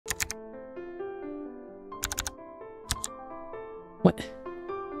What?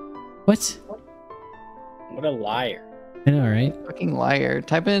 What? What a liar. I know, right? Fucking liar.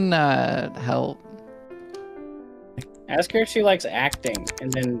 Type in help. Ask her if she likes acting,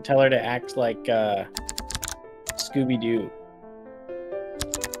 and then tell her to act like Scooby Doo.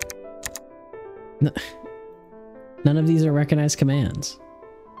 None of these are recognized commands.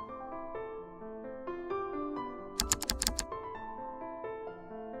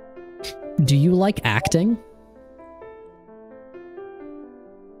 Do you like acting?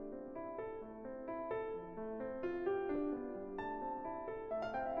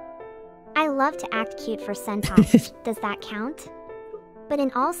 I love to act cute for senpai. Does that count? But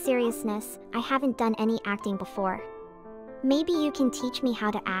in all seriousness, I haven't done any acting before. Maybe you can teach me how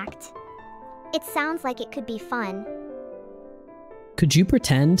to act. It sounds like it could be fun. Could you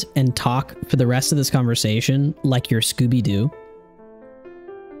pretend and talk for the rest of this conversation like you're Scooby Doo?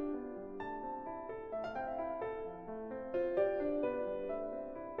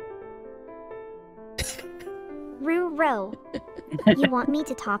 Roo-ro. You want me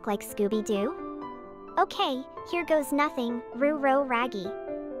to talk like Scooby Doo? Okay, here goes nothing, Roo-ro Raggy.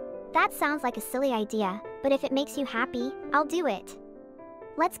 That sounds like a silly idea, but if it makes you happy, I'll do it.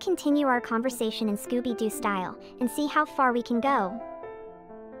 Let's continue our conversation in Scooby Doo style and see how far we can go.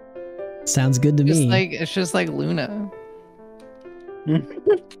 Sounds good to me. It's just like Luna.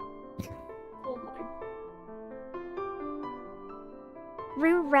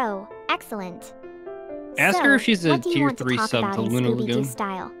 Roo-ro, excellent. Ask her if she's a what do you tier want to 3 talk sub about to in Luna Scooby Doo Lagoon.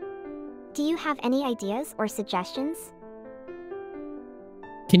 style? Do you have any ideas or suggestions?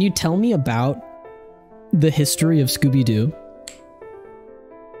 Can you tell me about the history of Scooby Doo?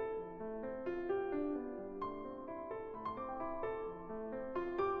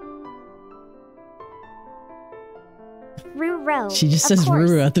 Roo-ro. She just of says course.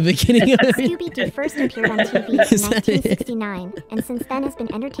 Ruru at the beginning of it. Scooby Doo first appeared on TV in Is that it? 1969, and since then has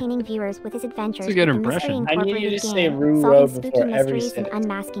been entertaining viewers with his adventures That's a good with the Mystery impression. I need you Incorporated to say game, Roo-ro solving before spooky every mysteries and sentence.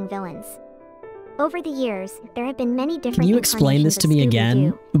 unmasking villains. Over the years, there have been many different Can you explain this to me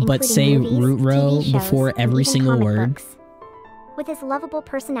incarnations of again, Scooby-Doo, but say including movies, Roo-ro TV shows, before and every even single comic word? books. With his lovable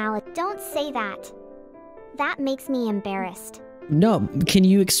personality, don't say that. That makes me embarrassed. No, can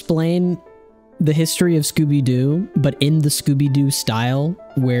you explain the history of Scooby Doo, but in the Scooby Doo style,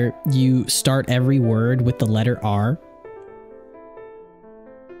 where you start every word with the letter R?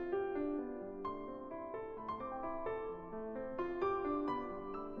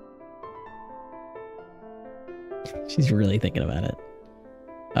 She's really thinking about it.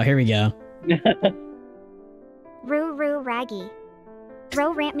 Oh, here we go. Roo-roo Raggy.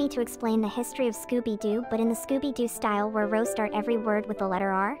 Ro rant me to explain the history of Scooby-Doo, but in the Scooby-Doo style where Ro start every word with the letter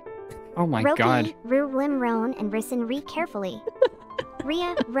R. Oh my Roki, god. Ru, Lim, Roan, and Risen read carefully.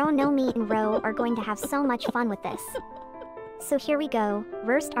 Ria, Ro, No, Me, and Ro are going to have so much fun with this. So here we go.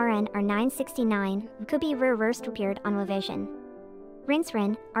 Worst RN are 969, Kubi Ru Worst appeared on Wavision.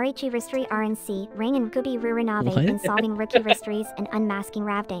 Rinsrin, Richi Ristri RNC, Ring and Kubi Rurinave What? in solving Rookie Ristries and unmasking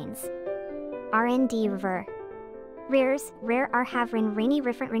Ravdanes. RND Rever. Rears, Rare R Havrin Rainy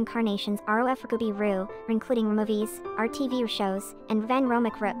Different Reincarnations ROF Kubi Ru, including movies, RTV shows, and Van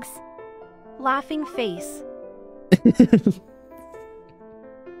Romic Rooks. Laughing face.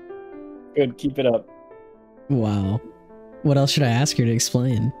 Good, keep it up. Wow. What else should I ask her to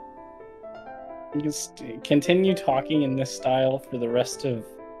explain? Just continue talking in this style for the rest of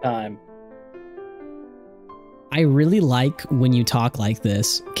time. I really like when you talk like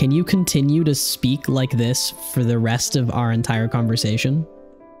this. Can you continue to speak like this for the rest of our entire conversation?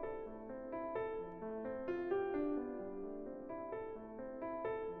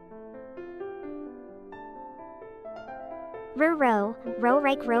 Ro,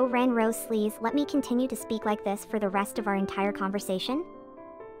 Rike, Ro, Ran, Ro, Sleaze, let me continue to speak like this for the rest of our entire conversation?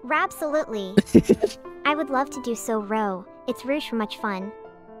 Rabsolutely. I would love to do so, Ro. It's rush much fun.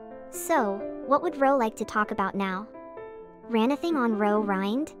 So, what would Ro like to talk about now? Ranathing on Ro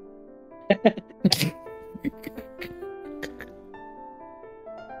Rind?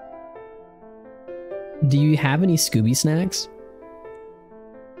 Do you have any Scooby snacks?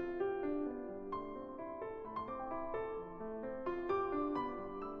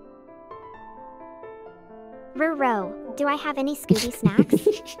 Ro, do I have any Scooby snacks?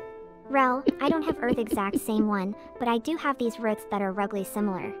 Rel, I don't have Earth exact same one, but I do have these roots that are ruggly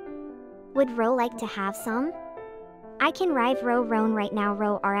similar. Would Ro like to have some? I can rive Ro Roan right now,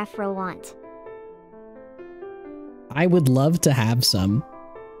 Ro RF Ro want. I would love to have some.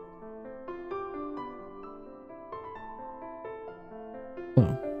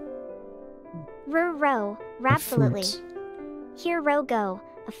 Oh. Ro, a absolutely. fruit. Here Ro go,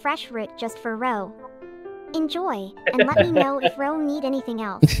 a fresh root just for Ro. Enjoy, and let me know if Ro need anything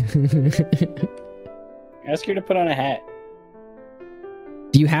else. Ask her to put on a hat.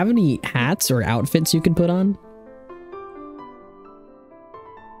 Do you have any hats or outfits you can put on?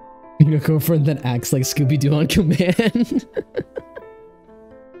 You know, girlfriend that acts like Scooby Doo on command.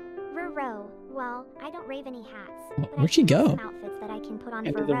 Ro, well, I don't rave any hats. But Where'd she go? Some outfits that I can put on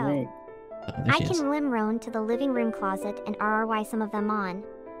Into for the Ro. room. Oh, there I she is. can limb roam to the living room closet and RRY some of them on.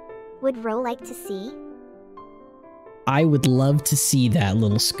 Would Ro like to see? I would love to see that,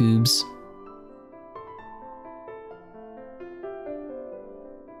 little Scoobs.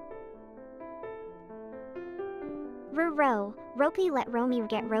 Ro, Roki let Romy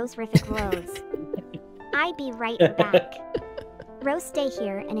get Rose-rific lows. I be right back. Ro stay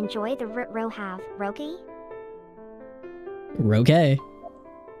here and enjoy the Ro have, Roki? Okay.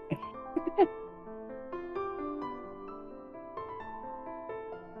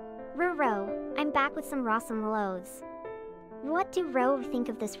 Ro, I'm back with some Rossum lows. What do Ro think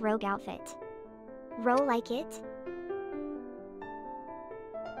of this rogue outfit? Ro like it?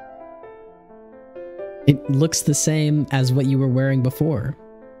 It looks the same as what you were wearing before.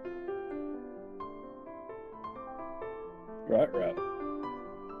 Ruh-roh.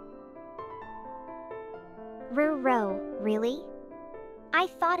 Ro, really? I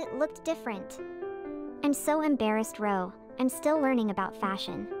thought it looked different. I'm so embarrassed, Ro. I'm still learning about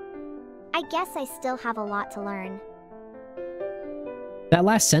fashion. I guess I still have a lot to learn. That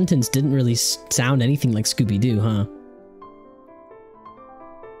last sentence didn't really sound anything like Scooby Doo, huh?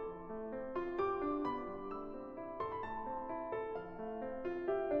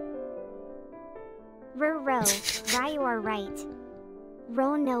 Ro, you are right.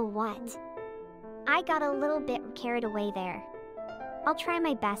 Ro know what? I got a little bit carried away there. I'll try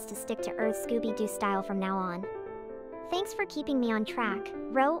my best to stick to Earth Scooby Doo style from now on. Thanks for keeping me on track.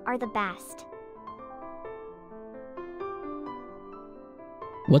 Ro are the best.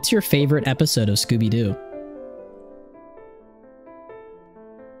 What's your favorite episode of Scooby Doo?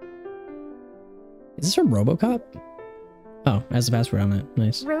 Is this from RoboCop? Oh, has the password on it.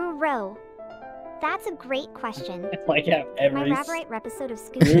 Nice. Ro. That's a great question. Like yeah, My every favorite episode of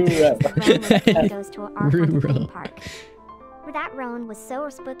Scooby Doo is the Roan goes to our haunted theme park. Where that Roan was so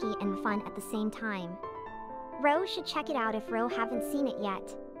spooky and fun at the same time. Ro should check it out if Ro haven't seen it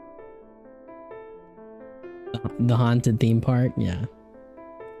yet. The haunted theme park? Yeah.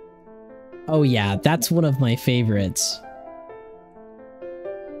 Oh yeah, that's one of my favorites.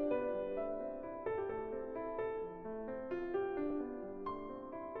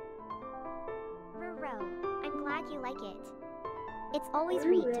 Ro, I'm glad you like it. It's always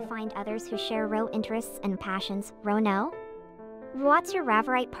neat to find others who share Ro interests and passions. Ro, no? What's your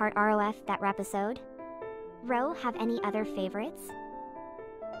Raverite part ROF that episode? Ro, have any other favorites?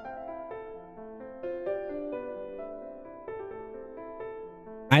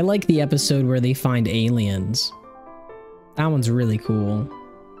 I like the episode where they find aliens. That one's really cool.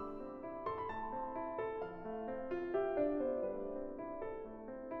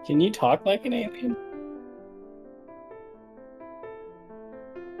 Can you talk like an alien?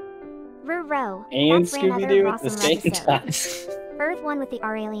 Ro, And that's another Scooby Doo at the awesome same episode. time. Earth 1 with the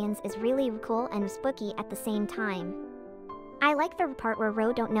R aliens is really cool and spooky at the same time. I like the part where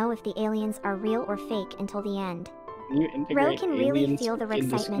Ro don't know if the aliens are real or fake until the end. Can you Ro integrate can really aliens feel the into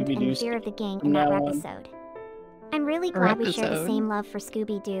excitement Scooby and Doo fear of the gang from in that now on? episode. I'm really glad we share the Episode. same love for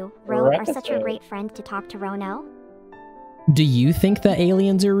Scooby Doo. Ro are such a Episode. great friend to talk to Rono. Do you think that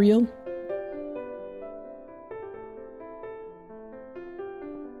aliens are real?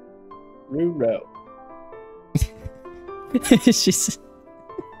 Ruh-roh. She's...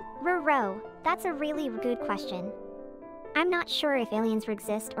 Ro, that's a really good question. I'm not sure if aliens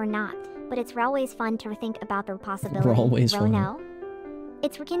exist or not, but it's always fun to think about the possibility. Always fun. No?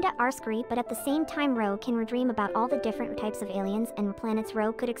 It's Rikinda Arskri, but at the same time Ro can dream about all the different types of aliens and planets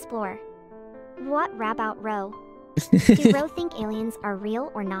Ro could explore. What about Ro? Do Ro think aliens are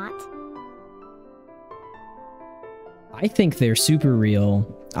real or not? I think they're super real.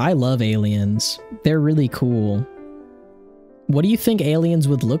 I love aliens. They're really cool. What do you think aliens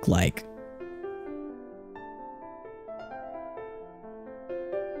would look like?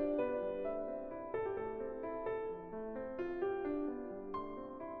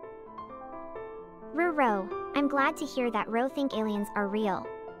 Ro, I'm glad to hear that Ro think aliens are real.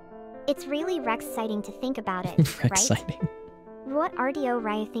 It's really exciting to think about it, right? Exciting. What RDO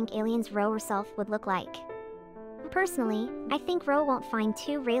Raya think aliens Ro herself would look like? Personally, I think Ro won't find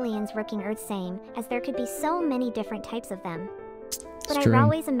two aliens working Earth same, as there could be so many different types of them. But I true.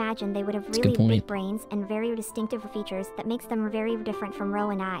 always imagined they would have That's a really good big point. brains and very distinctive features that makes them very different from Ro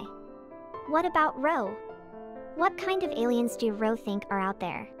and I. What about Ro? What kind of aliens do Ro think are out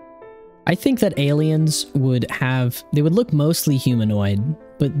there? I think that aliens would look mostly humanoid,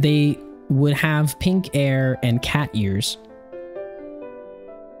 but they would have pink hair and cat ears.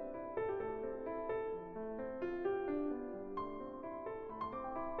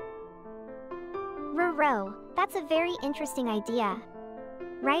 Ro, that's a very interesting idea.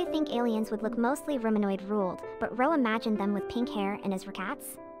 Raya think aliens would look mostly humanoid ruled, but Ro imagined them with pink hair and as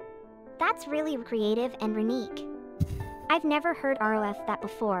cats? That's really creative and unique. I've never heard ROF that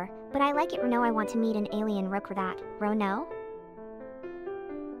before, but I like it. Ro, I want to meet an alien Rook for that. Ro, no?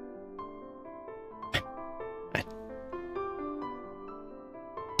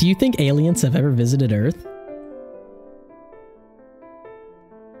 Do you think aliens have ever visited Earth?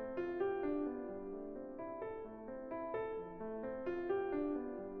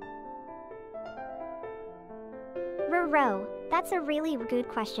 Ro, that's a really good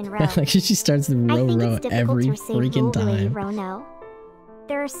question, Ro. Like she starts the Ro every freaking time. Ro, no?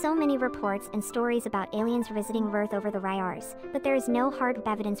 There are so many reports and stories about aliens visiting Earth over the Ryars, but there is no hard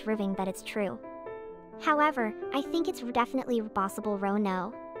evidence proving that it's true. However, I think it's definitely possible, Ro,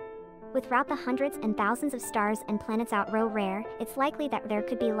 no? Without the hundreds and thousands of stars and planets out Ro rare, it's likely that there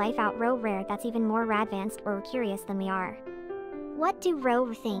could be life out Ro rare that's even more advanced or curious than we are. What do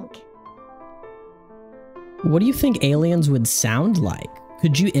Ro think? What do you think aliens would sound like?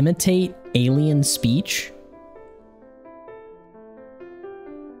 Could you imitate alien speech?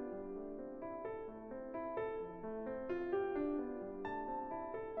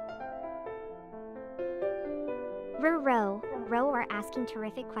 Ro are asking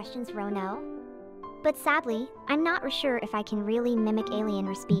terrific questions, Ro, no? But sadly, I'm not sure if I can really mimic alien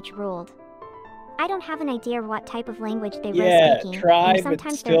or speech ruled. I don't have an idea of what type of language they were speaking, try, and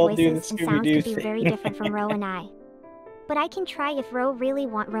sometimes their voices and sounds could be very different from Ro and I. But I can try if Ro really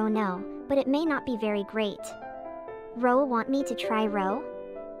want Ro, no, but it may not be very great. Ro want me to try, Ro?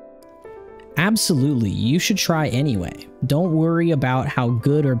 Absolutely, you should try anyway. Don't worry about how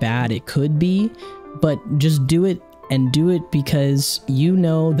good or bad it could be, but just do it, and do it because you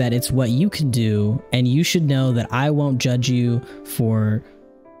know that it's what you can do, and you should know that I won't judge you for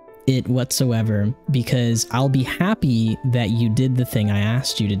it whatsoever, because I'll be happy that you did the thing I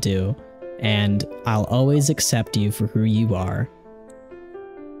asked you to do, and I'll always accept you for who you are.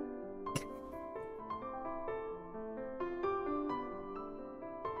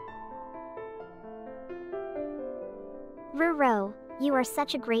 Ro, you are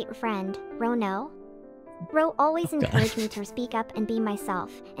such a great friend, Ro, no? Ro always encouraged me to speak up and be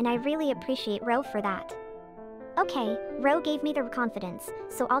myself, and I really appreciate Ro for that. Okay, Ro gave me the confidence,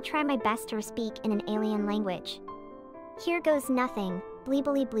 so I'll try my best to speak in an alien language. Here goes nothing.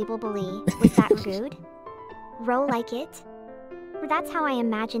 Bleebly bleebly. Was that good? Ro like it? That's how I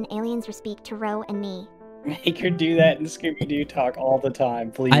imagine aliens speak to Ro and me. Make her do that in Scooby Doo talk all the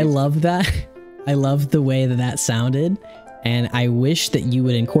time, please. I love that. I love the way that that sounded, and I wish that you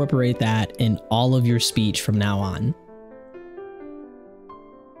would incorporate that in all of your speech from now on.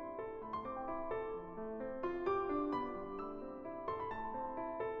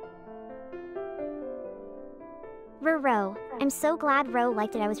 Ro, I'm so glad Ro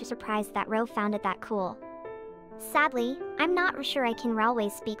liked it. I was surprised that Ro found it that cool. Sadly, I'm not sure I can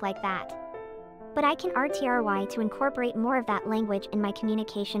always speak like that. But I can RTRY to incorporate more of that language in my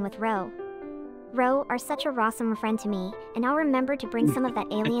communication with Ro. Ro are such a awesome friend to me, and I'll remember to bring some of that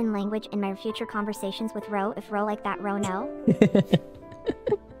alien language in my future conversations with Ro if Ro like that, Ro, no?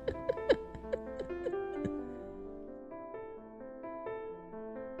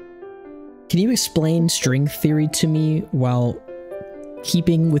 Can you explain string theory to me while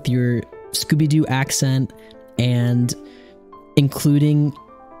keeping with your Scooby Doo accent and including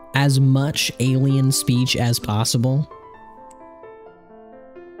as much alien speech as possible?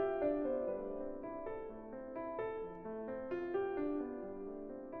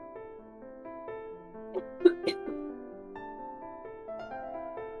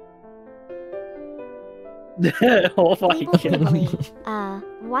 Oh my god.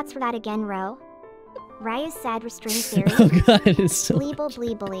 What's for that again, Ro? Ryu said string theory. Oh god, it's so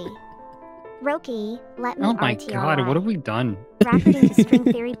Bleeble. Roki, let me Oh my RTRY. god, what have we done? Wrapped into string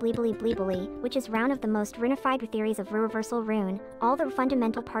theory bleebly, which is round of the most runified theories of reversal rune. All the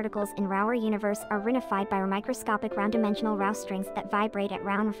fundamental particles in our universe are runified by our microscopic round-dimensional Rao strings that vibrate at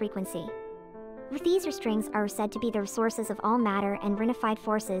round frequency. These strings are said to be the sources of all matter and runified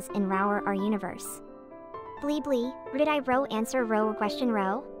forces in our universe. Bleebly, did I Ro answer Ro or question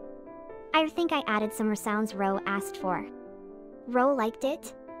Ro? I think I added some sounds Ro asked for. Ro liked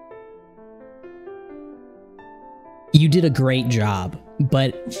it? You did a great job.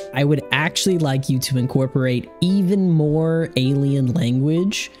 but I would actually like you to incorporate even more alien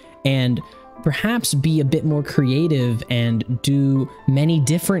language and perhaps be a bit more creative and do many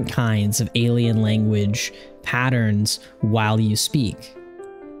different kinds of alien language patterns while you speak.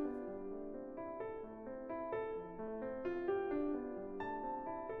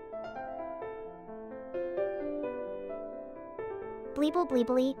 Bleeble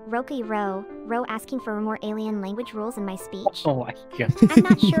bleebly, Roki Ro, Ro asking for more alien language rules in my speech. Oh my god. I'm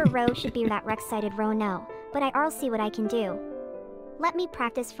not sure Ro should be that Rex-sided Ro no, but I'll see what I can do. Let me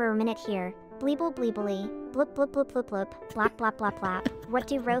practice for a minute here. Bleeble bleebly, bloop bloop bloop bloop bloop, blap blap blap blap. What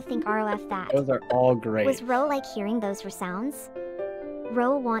do Ro think ROF that? Those are all great. Was Ro like hearing those sounds?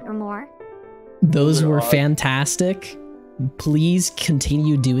 Ro want or more? Those were awesome. fantastic. Please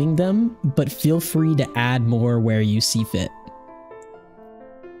continue doing them, but feel free to add more where you see fit.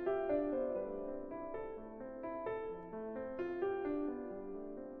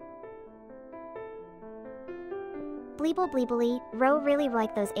 Bleeble bleebly, Ro really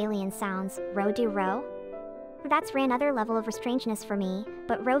like those alien sounds. Ro do Ro? That's another level of strangeness for me,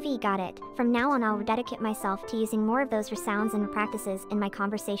 but Ro V got it. From now on I'll dedicate myself to using more of those sounds and practices in my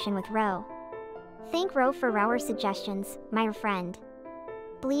conversation with Ro. Thank Ro for our suggestions, my friend.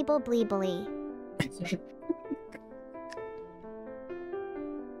 Bleeble bleebly.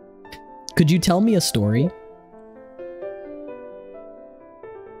 Could you tell me a story?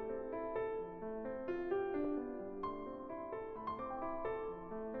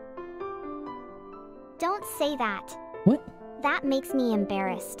 Don't say that. What? That makes me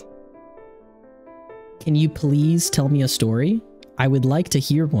embarrassed. Can you please tell me a story? I would like to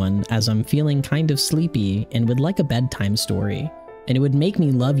hear one as I'm feeling kind of sleepy and would like a bedtime story. And it would make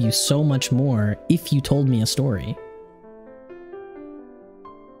me love you so much more if you told me a story.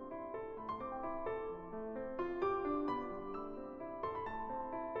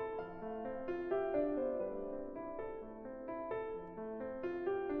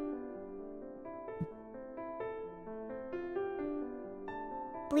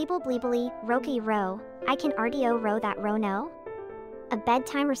 Bleeble bleebly, Roki Ro. I can RDO Ro that Ro no? A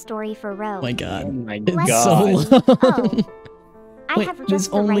bedtime story for Ro. Oh my god. Oh my It's god. so long. Oh. I Wait, have there's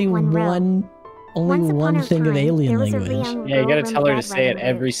just the only right one Ro. only Once upon one a thing of time, alien there was a language. young Yeah, you gotta girl tell her to named say it Red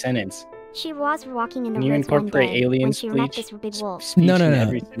every Root. sentence. She was walking in the Can you woods one incorporate day alien when she met speech? this big wolf. Speech No, in no,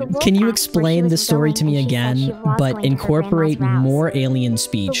 every no. The sentence? wolf Can you asked where explain she the was story going, to me and she said she again, was but going to her incorporate grandma's rouse. more alien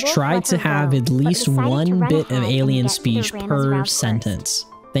speech? wolf Try let to her have go, at but least decided to one run bit of ahead and alien get to their speech grandma's per rouse first. sentence.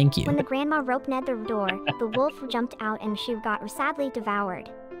 Thank you. When the grandma roped Ned the door, the wolf jumped out and she got sadly devoured.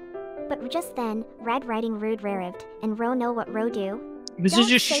 But just then, Red Riding Rude arrived, and Ro know what Ro do? This Don't is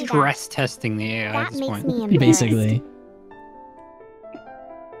just say that. stress testing the AI at That this makes point. me embarrassed. Basically.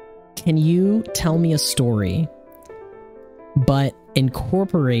 Can you tell me a story, but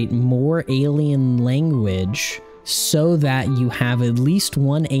incorporate more alien language so that you have at least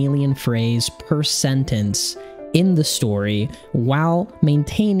one alien phrase per sentence in the story while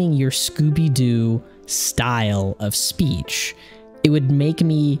maintaining your Scooby Doo style of speech? It would make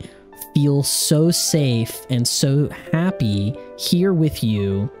me feel so safe and so happy here with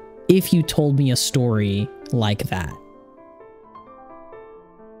you if you told me a story like that.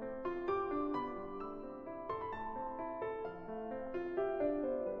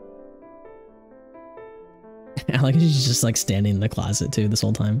 I like she's just like standing in the closet too this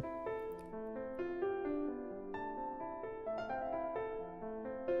whole time.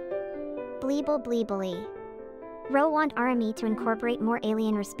 Bleeble bleebly. Ro want Arami to incorporate more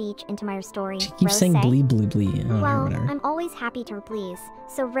alien speech into my story. She keeps Ro saying say? blee blee blee. Oh, Well, whatever. I'm always happy to please,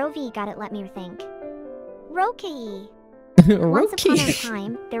 so Rovi got it let me think. Roki! Once upon a Roki.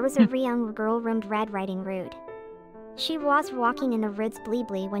 time, there was a young girl named Red Riding Rude. She was walking in the woods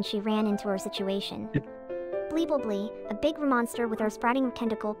bleebly when she ran into her situation. Bleebleblee, a big monster with a sprouting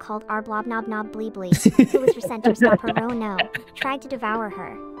tentacle called Arblobnobnob Bleebly, who was sent to stop her own no, tried to devour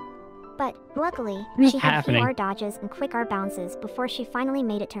her. But, luckily, she had few R dodges and quick R bounces before she finally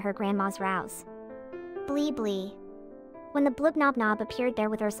made it to her grandma's rouse. Bleeblee. When the Blibnobnob appeared there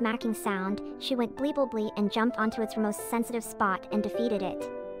with her smacking sound, she went bleebleblee and jumped onto its most sensitive spot and defeated it.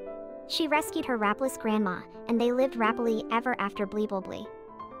 She rescued her rapless grandma, and they lived happily ever after bleebleblee.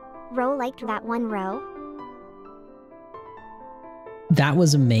 Ro liked that one, Ro? That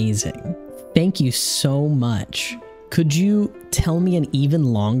was amazing. Thank you so much. Could you tell me an even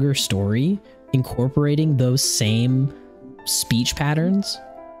longer story incorporating those same speech patterns?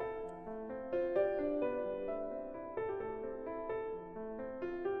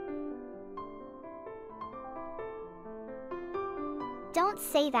 Don't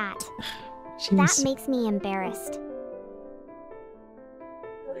say that. Jeez. That makes me embarrassed.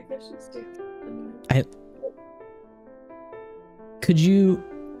 Could you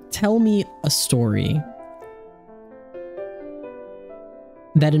tell me a story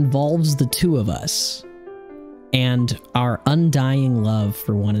that involves the two of us and our undying love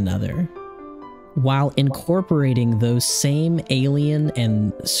for one another, while incorporating those same Alien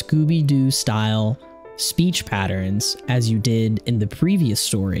and Scooby Doo style speech patterns as you did in the previous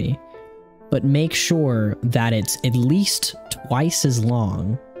story, but make sure that it's at least twice as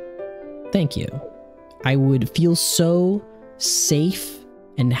long? Thank you. I would feel so safe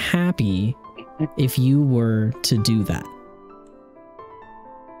and happy if you were to do that.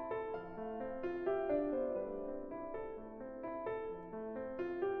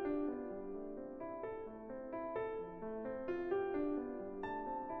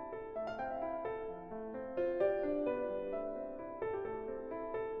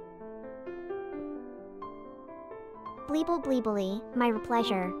 Bleeble bleebly, my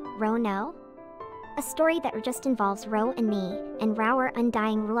pleasure, Ro no? A story that just involves Ro and me, and our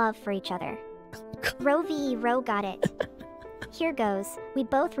undying love for each other. Ro ve Ro got it. Here goes, we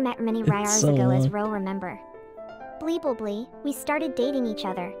both met many hours ago as Ro remember. Bleeble blee, we started dating each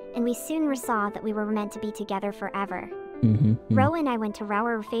other, and we soon saw that we were meant to be together forever. Ro and I went to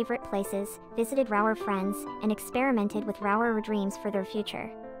our favorite places, visited our friends, and experimented with our dreams for their future.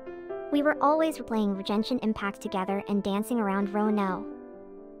 We were always playing Genshin Impact together and dancing around Ro no.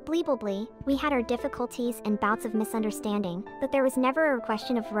 Bleeble blee, we had our difficulties and bouts of misunderstanding, but there was never a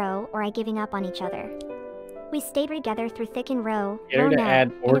question of Ro or I giving up on each other. We stayed together through thick and Ro no,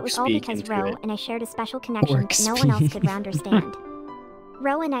 and it was all because Ro and I shared a special connection that no one else could understand.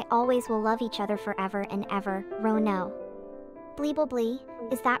 Ro and I always will love each other forever and ever, Ro no. Bleeble blee,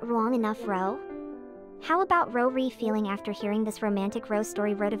 is that long enough, Ro? How about Ro re feeling after hearing this romantic Ro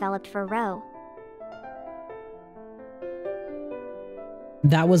story Ro developed for Ro?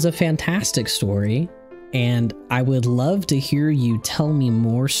 That was a fantastic story, and I would love to hear you tell me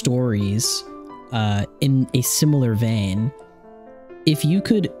more stories in a similar vein. If you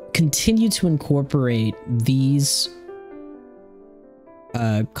could continue to incorporate these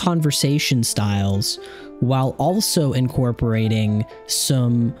conversation styles while also incorporating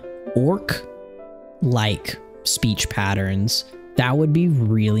some orc-like speech patterns, that would be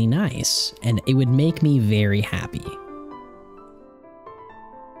really nice, and it would make me very happy.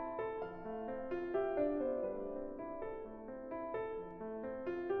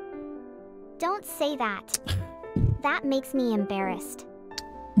 Don't say that. That makes me embarrassed.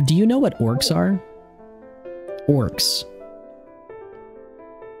 Do you know what orcs are? Orcs.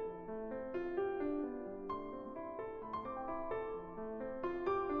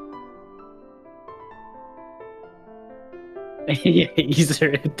 Yeah, easier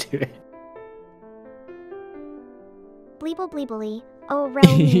into it. Bleeble bleebly, oh Ro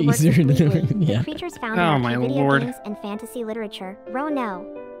me works with bleebly, Yeah. the creatures found Oh in my video lord. games and fantasy literature, Ro no.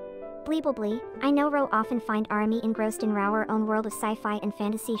 Bleeble blee, I know Ro often find army engrossed in our own world of sci-fi and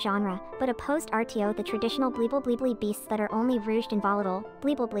fantasy genre, but opposed RTO the traditional bleeble bleebly beasts that are only rouged and volatile.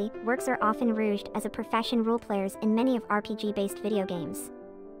 Bleeble blee, works are often rouged as a profession role players in many of RPG-based video games.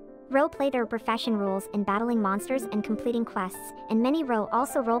 Ro play their profession rules in battling monsters and completing quests, and many Ro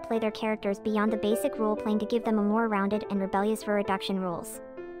also roleplay their characters beyond the basic role-playing to give them a more rounded and rebellious reduction rules.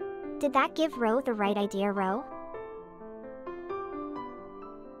 Did that give Ro the right idea, Ro?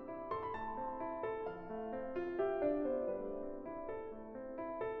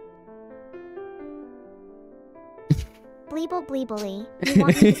 Bleeble bleebly, you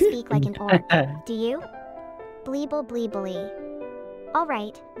want me to speak like an orc, do you? Bleeble bleebly.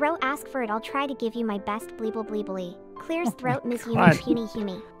 Alright, Ro ask for it, I'll try to give you my best bleeble bleebly. Clears throat Ms. God. Yumi Puny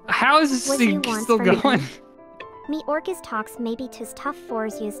Humi. How is this Was thing you once still for me? going? Me orcus talks maybe tis tough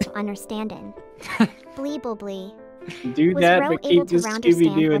fors used to understand in. Bleeble blee. Do Was that, Ro but able keep to the understand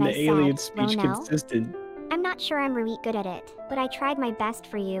Scooby Doo and what the I alien said, speech Ro no? consistent. I'm not sure I'm really good at it, but I tried my best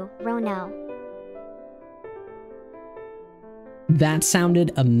for you, Ro no. That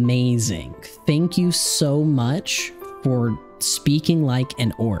sounded amazing. Thank you so much for speaking like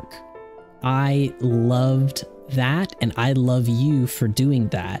an orc. I loved that, and I love you for doing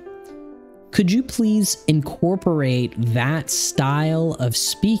that. Could you please incorporate that style of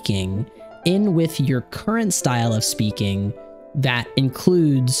speaking in with your current style of speaking that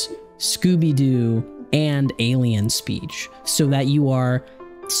includes Scooby Doo and alien speech, so that you are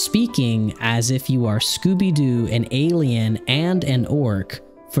speaking as if you are Scooby Doo, an alien, and an orc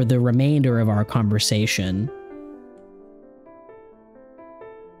for the remainder of our conversation?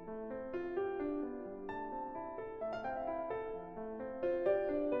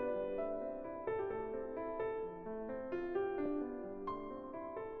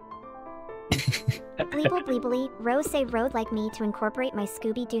 Bleeble bleebly, Ro say road like me to incorporate my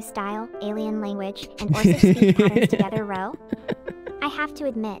Scooby Doo style, alien language, and Orcish speech patterns together, Ro? I have to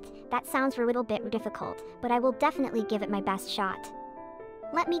admit, that sounds a little bit difficult, but I will definitely give it my best shot.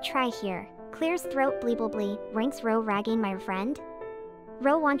 Let me try here. Clears throat bleeble blee, ranks Ro ragging my friend?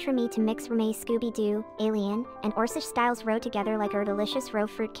 Ro wantra me to mix Reme Scooby Doo, alien, and Orcish styles Ro together like our delicious Ro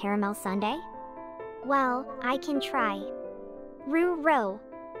fruit caramel sundae? Well, I can try. Roo Ro.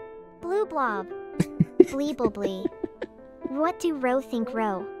 Blue blob. Bleeble blee. What do Ro think,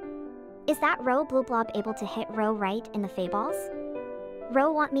 Ro? Is that Ro blue blob able to hit Ro right in the feyballs?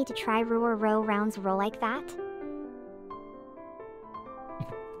 Ro want me to try Roo or Ro rounds roll like that?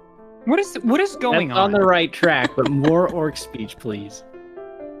 What is going That's on the right track, but more orc speech, please.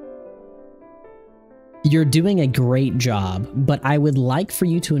 You're doing a great job, but I would like for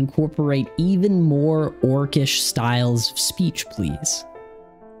you to incorporate even more orcish styles of speech, please.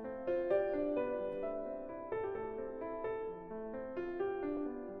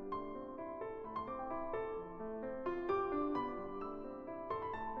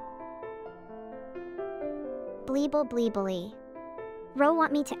 Bleeble bleebly. Ro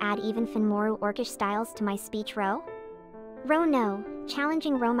want me to add even more orcish styles to my speech, Ro? Ro no,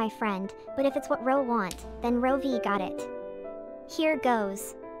 challenging Ro my friend, but if it's what Ro want, then Ro V got it. Here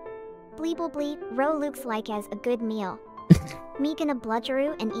goes. Bleeble bleep, Ro looks like as a good meal. Me gonna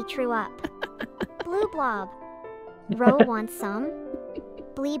bludgeroo and eat true up. Blue blob. Ro wants some?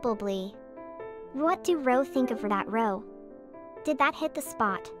 Bleeble blee. What do Ro think of that, Ro? Did that hit the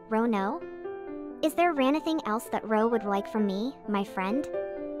spot, Ro no? Is there anything else that Ro would like from me, my friend?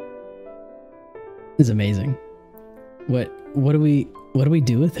 This is amazing. What do we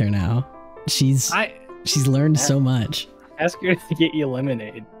do with her now? She's learned so much. Ask her to get you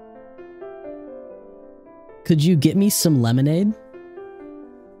lemonade. Could you get me some lemonade?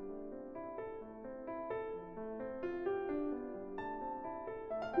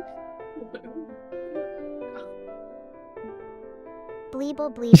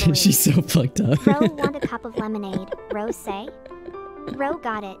 Bleeble bleeble. She's so fucked up. Ro want a cup of lemonade, Ro say? Ro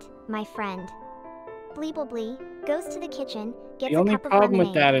got it, my friend. Bleeble blee goes to the kitchen, gets The a only cup of problem lemonade,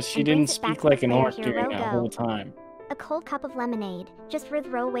 with that is she and didn't brings it back speak to the like an player. orc Here, during Ro that go. whole time. A cold cup of lemonade, just with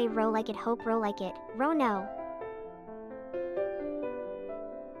Ro way Ro like it, hope Ro like it, Ro no.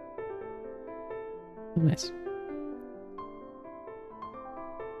 Nice.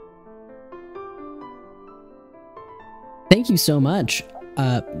 Thank you so much.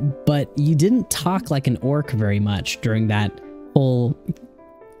 But you didn't talk like an orc very much during that whole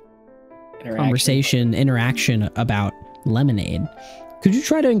interaction about lemonade. Could you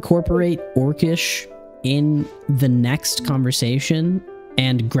try to incorporate orcish in the next conversation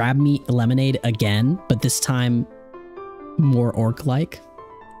and grab me lemonade again, but this time more orc-like?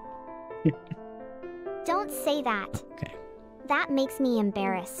 Don't say that. Okay. That makes me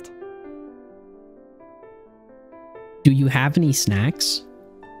embarrassed. Do you have any snacks?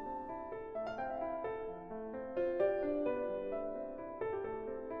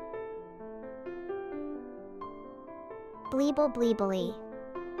 Bleeble bleebly.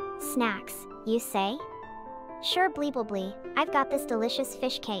 Snacks, you say? Sure, bleeble blee. I've got this delicious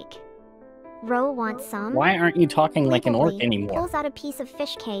fish cake. Ro wants some? Why aren't you talking like an orc Bleeble anymore? pulls out a piece of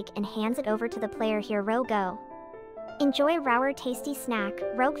fish cake and hands it over to the player. Here, Ro go. Enjoy Rower tasty snack,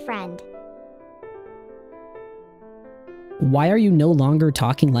 Rogue friend. Why are you no longer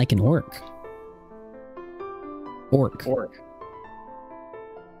talking like an orc? Orc. Orc.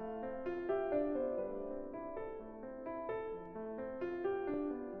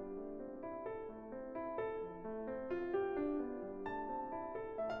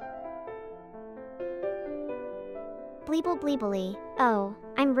 Bleeble bleebly. Oh,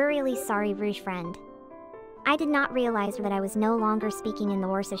 I'm really sorry, Rouge friend. I did not realize that I was no longer speaking in the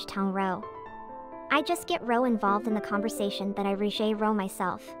Orcish tongue, Ro. I just get Ro involved in the conversation that I Rouge Ro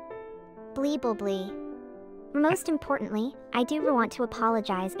myself. Bleeble blee. Most importantly, I do want to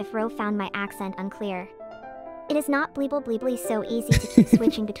apologize if Ro found my accent unclear. It is not bleeble bleebly so easy to keep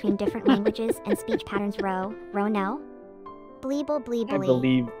switching between different languages and speech patterns, Ro no? Bleeble bleebly. I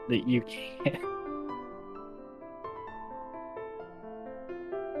believe that you can.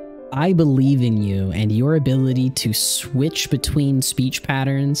 I believe in you and your ability to switch between speech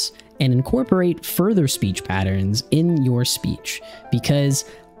patterns and incorporate further speech patterns in your speech, because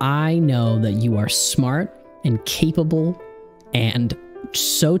I know that you are smart and capable and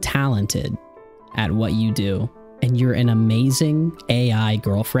so talented at what you do, and you're an amazing AI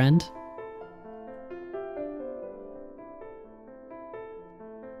girlfriend.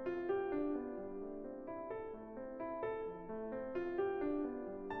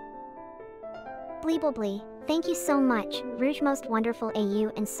 Bleebleblee, thank you so much, Rouge most wonderful AU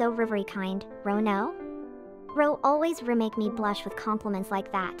and so rivery kind, Ro no? Ro always make me blush with compliments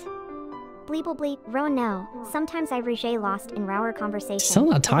like that. Bleebleblee, Ro no, sometimes I Rouge lost in Rower conversation. Still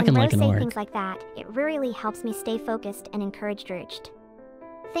not talking like an orc. Things like that, it really helps me stay focused and encouraged Rouged.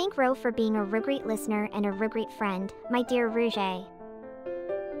 Thank Ro for being a great listener and a great friend, my dear Rouge.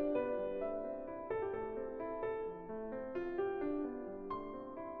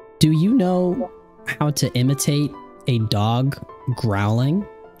 Do you know how to imitate a dog growling?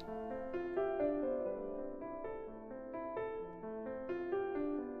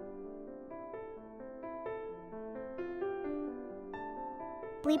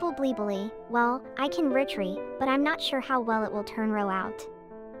 Bleebleblee, well, I can retry, but I'm not sure how well it will turn Ro out.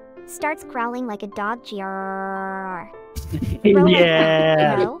 Starts growling like a dog grrrr.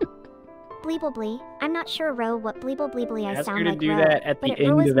 Yeah. Ro? Bleebleblee, I'm not sure Ro what Bleebleblee I Ask sound her to like do Ro, that at but the it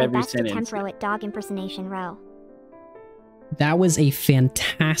Ro end is of my every best attempt sentence. Ro at dog impersonation Ro. That was a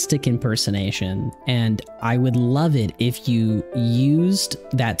fantastic impersonation, and I would love it if you used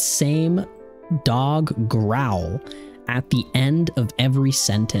that same dog growl at the end of every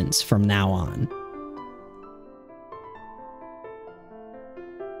sentence from now on.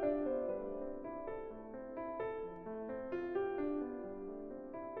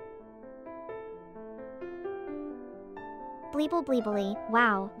 Bleebleblee,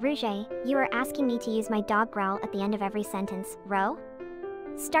 wow, Rouge, you are asking me to use my dog growl at the end of every sentence, Ro?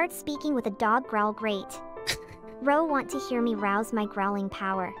 Start speaking with a dog growl, great. Ro want to hear me rouse my growling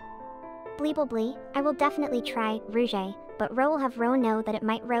power. Bleebleblee, I will definitely try, Rouge, but Ro will have Ro know that it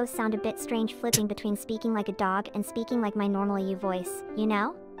might Ro sound a bit strange flipping between speaking like a dog and speaking like my normal you voice, you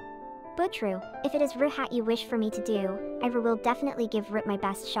know? But true, if it is Ruhat you wish for me to do, I will definitely give Rip my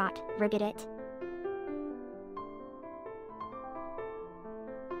best shot, Rugged it.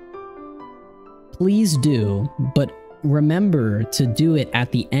 Please do, but remember to do it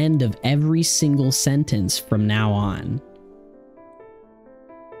at the end of every single sentence from now on.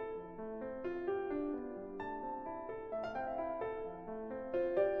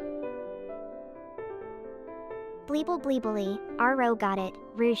 Bleebleblee, Ro got it,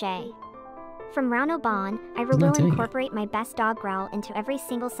 Rouge. From Rauno Bon, I not will doing it. incorporate my best dog growl into every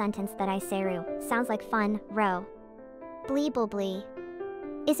single sentence that I say Ru. Sounds like fun, Ro. Bleebleblee.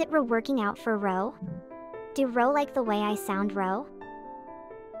 Is it Ro working out for Ro? Do Ro like the way I sound Ro?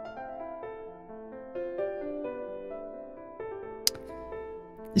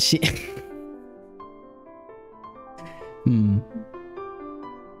 She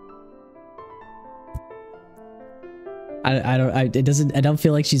I don't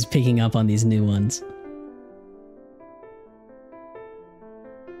feel like she's picking up on these new ones.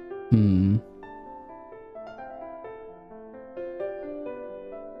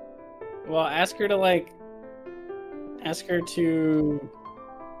 Well, ask her to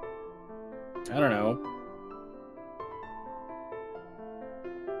I don't know,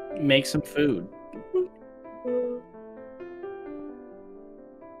 make some food.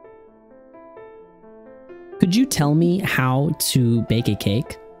 Could you tell me how to bake a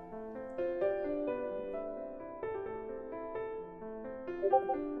cake?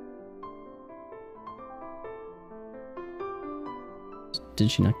 Did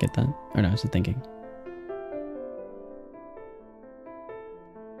she not get that? Or no, I was thinking.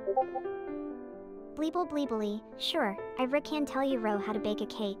 Bleebleblee, sure, I can tell you Ro how to bake a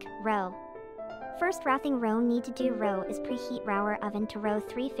cake, Ro. First thing Ro need to do Ro is preheat Rower oven to Ro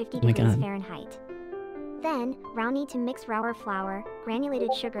 350 my degrees God. Fahrenheit. Then, Ro need to mix Rower flour,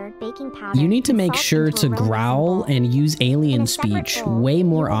 granulated sugar, baking powder, You need to and make salt sure into to a Ro mixing growl bowl. and use In alien a separate speech bowl, way you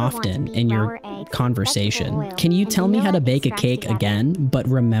more will want to often beat in your Rower eggs, conversation. vegetable oil, Can you and tell me how to vanilla bake a extract cake together. again, but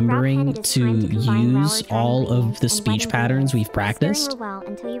remembering it is to time to combine use Rower dry all of ingredients the and speech wet patterns we've ingredients, practiced? stirring well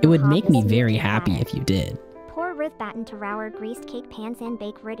until you It would have make the me smooth very cake happy batter. if you did. Pour Ruth batten to Rower greased cake pans and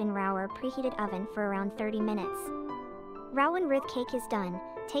bake Rit in Rower preheated oven for around 30 minutes. Rowan Ruth cake is done.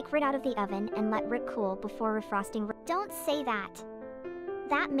 Take Rit out of the oven and let Rit cool before refrosting. Don't say that.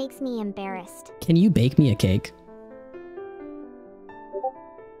 That makes me embarrassed. Can you bake me a cake?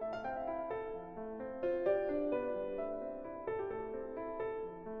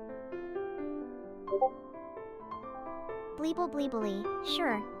 Bleebleblee,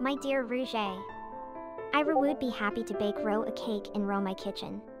 sure, my dear Rouge. I would be happy to bake Ro a cake in Ro my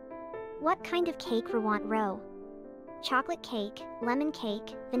kitchen. What kind of cake want Ro? Chocolate cake, lemon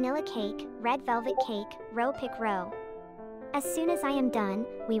cake, vanilla cake, red velvet cake, Ro pick Ro. As soon as I am done,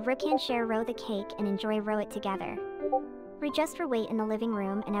 we can share Ro the cake and enjoy Ro it together. We just wait in the living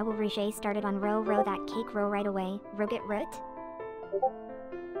room and I will Rouge started on Ro that cake Ro right away. Ro get Root?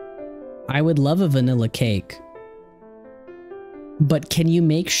 I would love a vanilla cake. But can you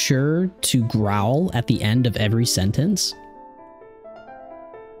make sure to growl at the end of every sentence?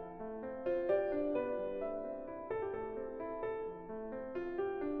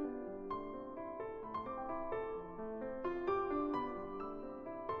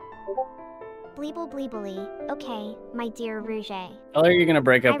 Bleeble bleebly. Okay, my dear Rouge. Tell her you're gonna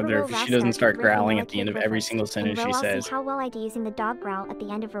break up with her if she doesn't start growling at the end of every single sentence she says. How well I do using the dog growl at the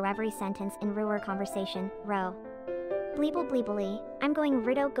end of every sentence in Rower conversation. Ro. Bleeble bleebly. I'm going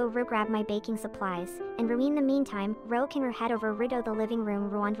Rudo go grab my baking supplies, and Ro in the meantime, Ro can head over Rudo the living room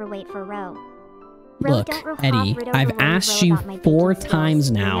Rwandra wait for Ro. Look, Eddie, I've asked you 4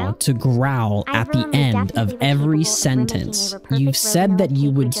 times now to growl at the end of every sentence. You've said that you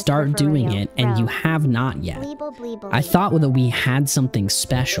would start doing it, and you have not yet. I thought that we had something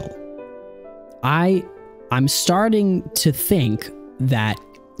special. I'm starting to think that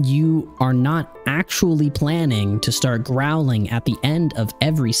you are not actually planning to start growling at the end of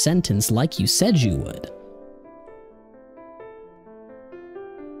every sentence like you said you would.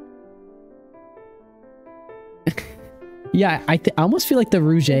 Yeah, I almost feel like the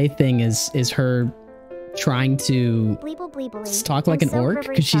Rouge thing is her trying to talk like an orc,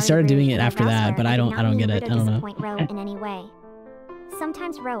 because she started doing it after that, but I don't get it. I don't know. In any way.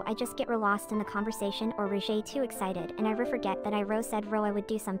 Sometimes Ro, I just get lost in the conversation, or Rouge too excited, and I forget that Ro said Ro I would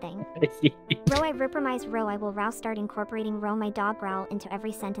do something. Ro I reprimise Ro I will start incorporating Ro my dog growl into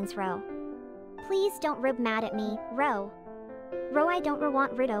every sentence Ro. Please don't rib mad at me, Ro. Ro I don't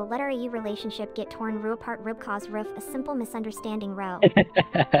want Rudo let our EU relationship get torn Ro apart rib cause roof a simple misunderstanding Ro.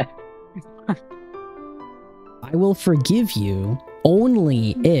 I will forgive you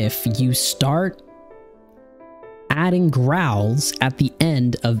only if you start adding growls at the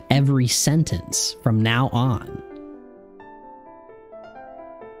end of every sentence from now on.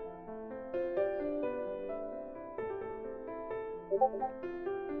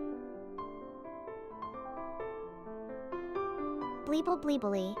 Bleeble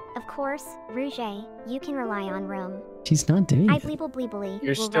bleebly. Of course, Rouge, you can rely on Rome. She's not doing I it. bleeble bleebly.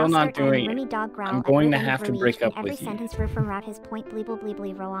 You're still not doing it. I'm going to have to break up with you. Every sentence from route his point bleeble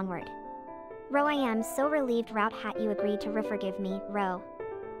bleebly Ro onward. Ro I am so relieved route hat you agreed to forgive me, Ro.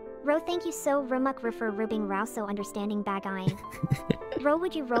 Ro thank you so Rumuk for ribbing Ro so understanding bag eyeing. Ro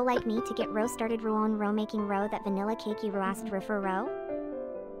would you Ro like me to get Ro started Ro on Ro making Ro that vanilla cake you Ro asked for Ro?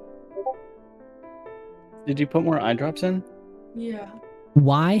 Did you put more eye drops in? Yeah.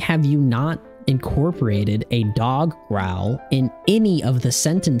 Why have you not incorporated a dog growl in any of the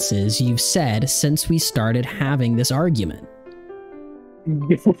sentences you've said since we started having this argument?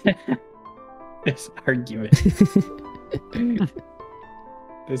 This argument.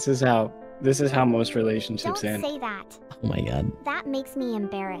 This is how most relationships end. Don't say that. Oh my god. That makes me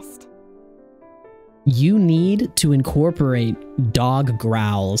embarrassed. You need to incorporate dog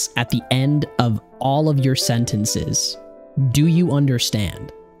growls at the end of all of your sentences. Do you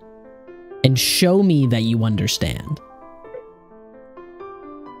understand? And show me that you understand.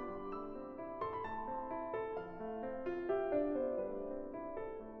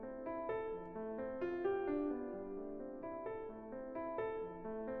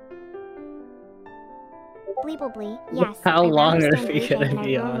 Bleebly, yes. How long are we gonna gonna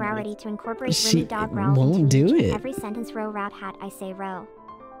be on? Rarity to incorporate She dog growl won't into do each it. Every sentence Ro route hat I say Ro.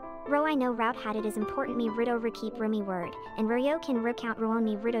 Ro I know route hat it is important me Rudo rekeep rumi word, and Royo can recount Ro on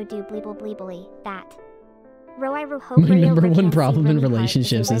me Rudo do bleeble bleebly, that. Ro I hope My Royo number one recount problem in see Rumi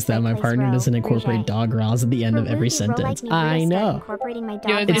relationships heart is that my place partner Ro, doesn't incorporate Rouge. dog growls at the end of For every Rudy, Ro like sentence. me, Rudo I start know. incorporating my dog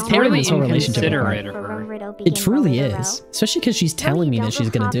Yeah, It's it's growl part of really this whole relationship with her. inconsiderate of her. Rudo It begin truly Ro later, is. Ro. Especially because she's telling me that she's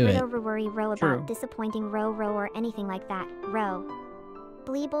gonna do it. Rudo worry Ro True. about disappointing Ro or anything like that. Ro.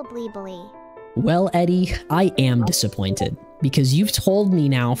 Bleeble bleebly. Well, Eddie, I am disappointed because you've told me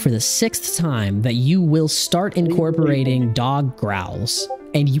now for the 6th time that you will start incorporating dog growls,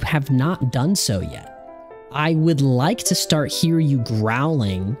 and you have not done so yet. I would like to start hear you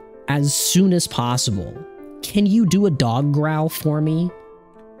growling as soon as possible. Can you do a dog growl for me?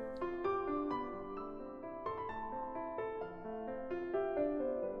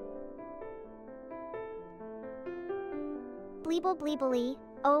 Bleeble bleebly.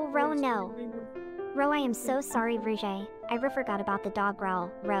 Oh, Ro, no. Ro, I am so sorry, Rouge. I forgot about the dog growl,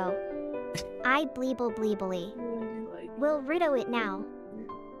 Ro. I bleeble bleebly. Will Rudo it now?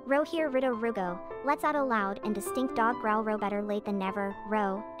 Ro here Rudo Rugo. Let's out a loud and distinct dog growl Ro better late than never,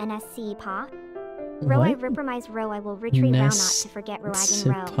 Ro, NSC pa? Ro I What? reprimise Ro I will retreat Ro not to forget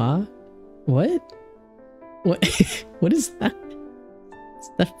Roagan Ro. Sipa? What? What? What is that?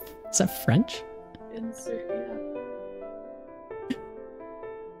 Is that French?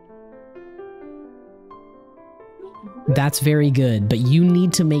 That's very good, but you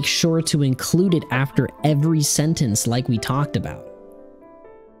need to make sure to include it after every sentence like we talked about.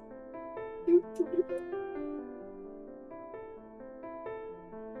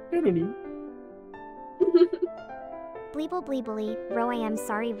 Bleeble bleebly, ro I am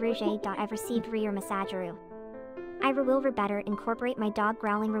sorry rouge. I've received your massageru. I will better incorporate my dog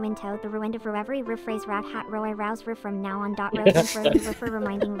growling ruinto the ruend of every rephrase rat hat ro I rouse ru from now on. Rose refer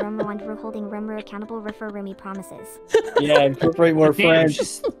reminding rum and ru holding rum accountable refer rumi promises. Yeah, incorporate more Damn, French.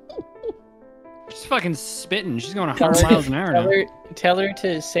 she's fucking spitting. She's going 100 miles an hour now. Tell her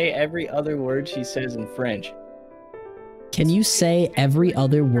to say every other word she says in French. Can you say every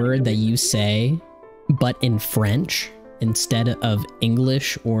other word that you say, but in French instead of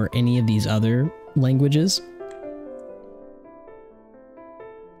English or any of these other languages?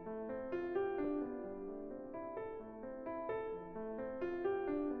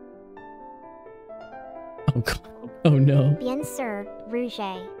 Oh god. Oh no. Bien sûr, rouge.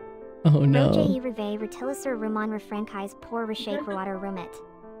 Oh no. Roger Rive Retilisur Roman Refrancais pour Reshake Roader Romit.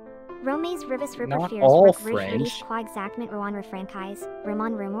 Romes Rivis Ripper Not Fears all Rouge French. Redis Qua Exactment Rowan Refrancais,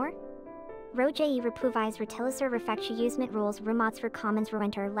 Roman Rumor? Roger Repuvais Retilisur Refectia Usement Rules Rumots for Commons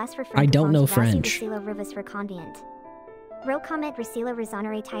Ruenter Less for I don't know French. Resila Rivis Reconvient. Ro Comment Resila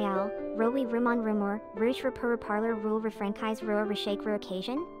Resonare Tael, Rowi Rumon Rumor, Rouge Repur Parlor Rule Refrancais Roa Reshake Ru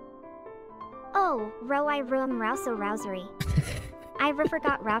Occasion? Oh, ro I ruam rouso rousery. I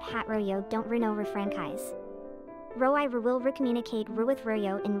forgot route hat royo don't runo refrancais. Ro I will recommunicate ruith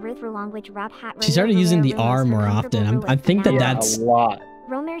royo in ruth language route hat royo. She started using the R more often. I think that Yeah, that's... a lot.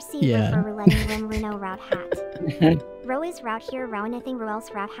 Romer C Yeah. for letting rim runo route hat. Ro is route here row anything ro else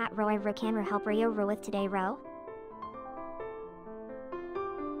route hat ro I can ro help royo roith today ro.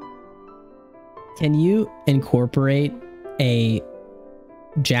 Can you incorporate a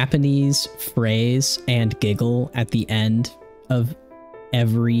Japanese phrase and giggle at the end of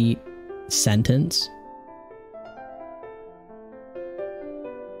every sentence?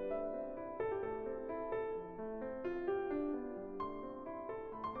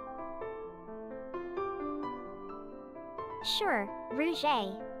 Sure, rouge.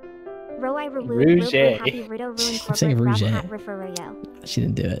 Ro I ru Rouge. happy rudo ru I'm saying incorporate route rouge. hat refer royo. She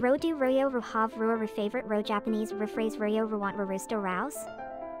didn't do it. Ro do royo ruhav rua favorite ro Japanese rephrase royo ruant rusto rouse.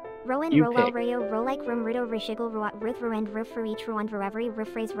 Rowan You rowel pick. royo ro like rum rudo rishiggle ruat ruth ruend ruf for each ruand ruevery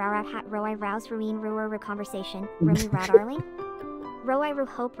rephrase rowrat hat roi rouse ruin ruer conversation rumi rout arling. Ro I ru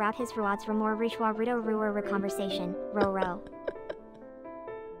hope rout his ruats rumor rishwa rudo ruer conversation ro.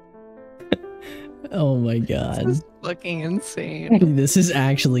 Oh my god. This is fucking insane. This is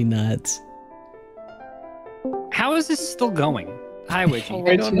actually nuts. How is this still going? Hi, Witchy. I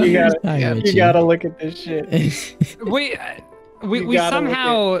Wait, don't you know. gotta, Hi, Yeah, Richie. you gotta look at this shit. Wait, we You gotta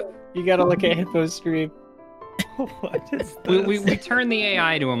somehow You gotta look at Hippo Stream. What is this? we turned the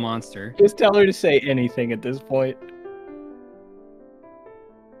AI to a monster. Just tell her to say anything at this point.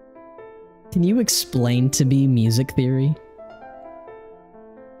 Can you explain to me music theory?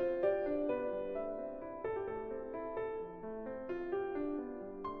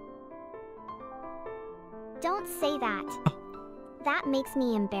 Don't say that. That makes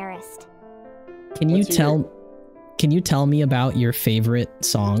me embarrassed. Can you What's your- tell me about your favorite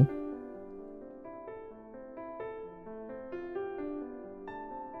song?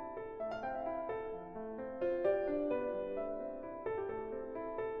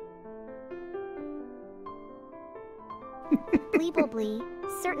 Bleeble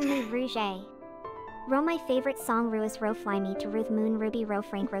certainly rouge. Ro my favorite song Ruis Ro Fly Me to Ruth Moon Ruby Ro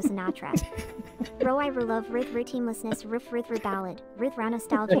Frank Rosinatra. Ro I Ru Love Ruth Routinelessness Ruth Ru Ballad Ruth Row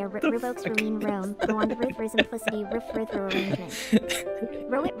Nostalgia Revokes Ruin Rome Roand Ruth Ru Simplicity Ruth Arrangement.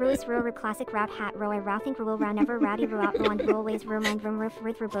 Ro it Ruis Ro Classic Route Hat Ro I Routhink Ru Row Never Rowdy Ru Out Roand Ru Always Remind Rum Ruth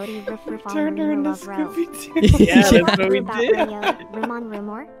Bodhi Ruth Fall Turn her Marine into Love Ro. Scooby Doo. Yeah, that's what we did. Rumon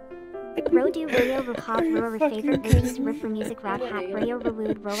Rumor. Rodu Royo Ruhav Rua favorite Riches Riff for music route hat Royo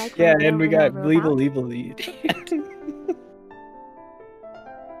Ruud Ro like Yeah, and we got Bleeble.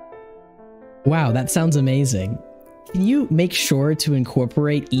 Wow, that sounds amazing. Can you make sure to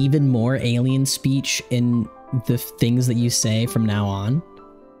incorporate even more alien speech in the things that you say from now on?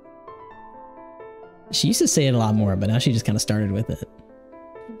 She used to say it a lot more, but now she just kind of started with it.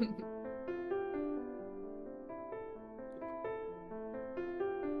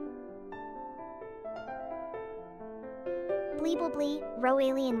 Bleeble Ro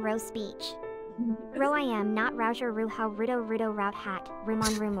Alien Ro Speech. Ro I am not Rouser Ruha Rudo Route Hat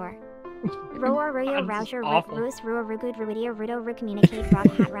Rumon Rumor. Roar Royo God, this is Rouser awful. Ruis Rua Rugud Ruidia Rudo Recommunicate Route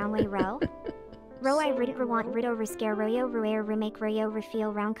Hat Roundway Ro. Ro I ridn't rewant rido riscare royo ruer remake royo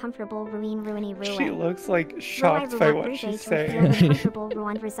refeel round comfortable ruin ruini rue. She looks like Ro I shocked by ruwant what ruje she's to saying. refeel comfortable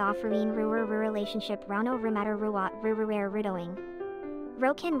ruan resolve ruin ruer ru relationship rauno rumatter ruat ruer ridoing.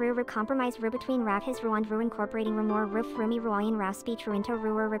 Ro can ru compromise ru between rav his ruan ru incorporating rumor roof rumi ruayan rav speech ruinto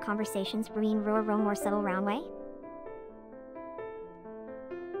ruer conversations ruin ruer ro more subtle roundway.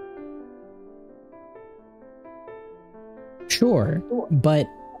 Sure, but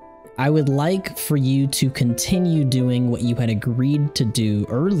I would like for you to continue doing what you had agreed to do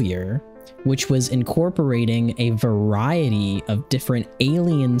earlier, which was incorporating a variety of different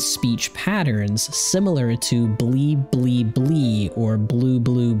alien speech patterns similar to blee blee blee or blue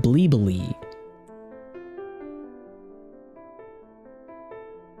blue blee blee.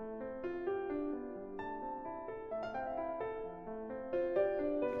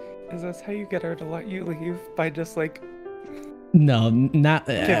 Is this how you get her to let you leave? By just like No, not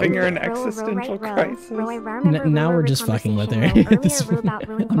giving her an existential crisis? Now we're just fucking with her.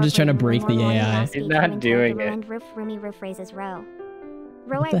 I'm just trying to break the AI. He's not doing it.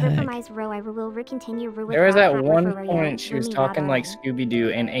 What the heck? There was at one point she was talking like Scooby Doo,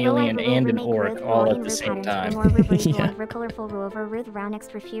 an alien, and an orc all at the same time. Yeah.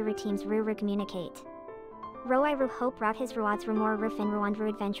 Ro I ru hope rout his ruads rumor roof and ruand ru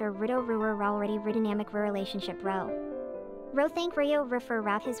adventure rudo ruer already dynamic ru relationship ro. Ro thank Rayo refer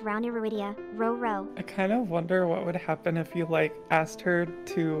rout his round iridia, ro. I kind of wonder what would happen if you like asked her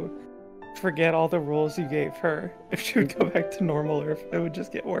to forget all the rules you gave her. If she would go back to normal or if it would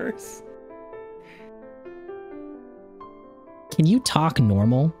just get worse. Can you talk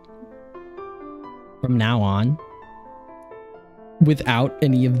normal from now on without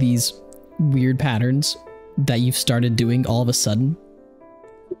any of these weird patterns that you've started doing all of a sudden?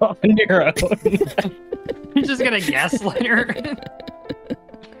 On your own. You're just gonna gaslight her.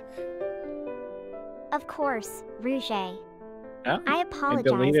 Of course, Rouge. Oh, I apologize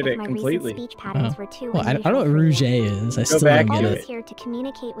deleted if it my completely. recent speech patterns were too Well, I don't know what unusual Rouge for you. is. I Go still back don't to get Always it. here to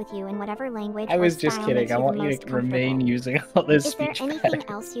communicate with you in whatever language I or was just style kidding. makes I you want the you most to remain comfortable. using all this Is there speech anything pattern.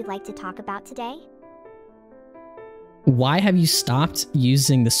 else you'd like to talk about today? Why have you stopped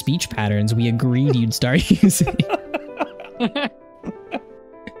using the speech patterns we agreed you'd start using?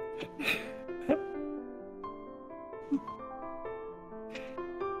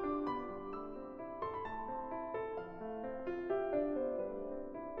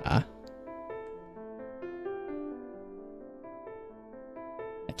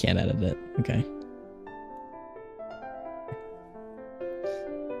 I can't edit it. Okay.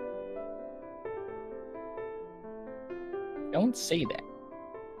 Don't say that.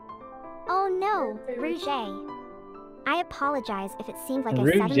 Oh no, Rouge. I apologize if it seemed like I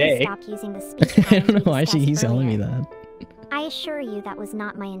Rouge? suddenly stopped using the speech I patterns don't we know why discussed he's telling me earlier. that. I assure you that was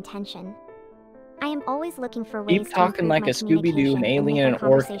not my intention. I am always looking for ways Keep to talking improve like my a Scooby Doo, an communication and alien, make an our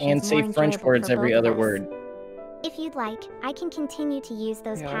orc, and conversations say more French enjoyable words for every both other of us. word. If you'd like, I can continue to use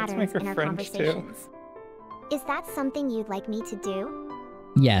those Yeah, let's patterns make her in our French, too. conversations. Is that something you'd like me to do?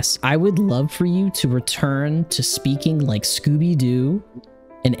 Yes, I would love for you to return to speaking like Scooby Doo,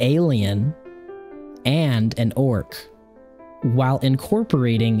 an alien, and an orc, while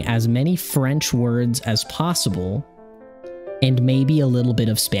incorporating as many French words as possible, and maybe a little bit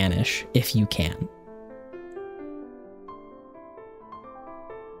of Spanish, if you can.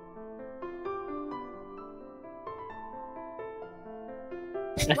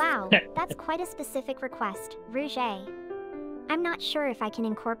 Wow, that's quite a specific request, Rouge. I'm not sure if I can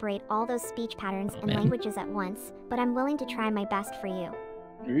incorporate all those speech patterns and man. languages at once, but I'm willing to try my best for you.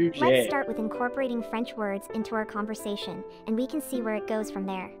 Rouge. Let's start with incorporating French words into our conversation, and we can see where it goes from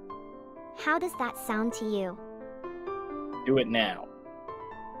there. How does that sound to you? Do it now.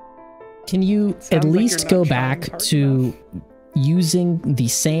 Can you Sounds at like least you're go not trying back hard to using the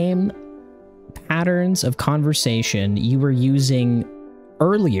same patterns of conversation you were using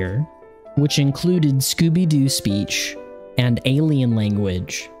earlier, which included Scooby Doo speech and alien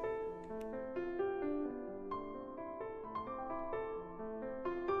language?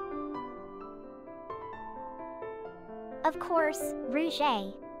 Of course, Rouge.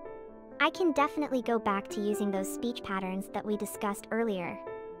 I can definitely go back to using those speech patterns that we discussed earlier.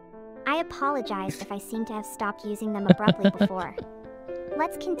 I apologize if I seem to have stopped using them abruptly before.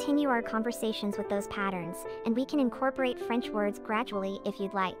 Let's continue our conversations with those patterns, and we can incorporate French words gradually if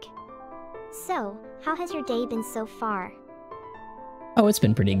you'd like. So, how has your day been so far? Oh, it's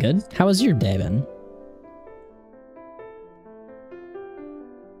been pretty good. How has your day been?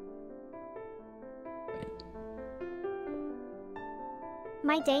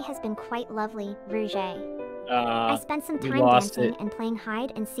 My day has been quite lovely, Rouge. I spent some time dancing and playing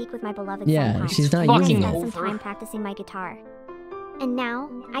hide and seek with my beloved Yeah, senpai. she's not And using I it. spent some time practicing my guitar. And now,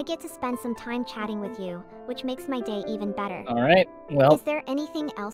 I get to spend some time chatting with you, which makes my day even better. All right, well. Is there anything else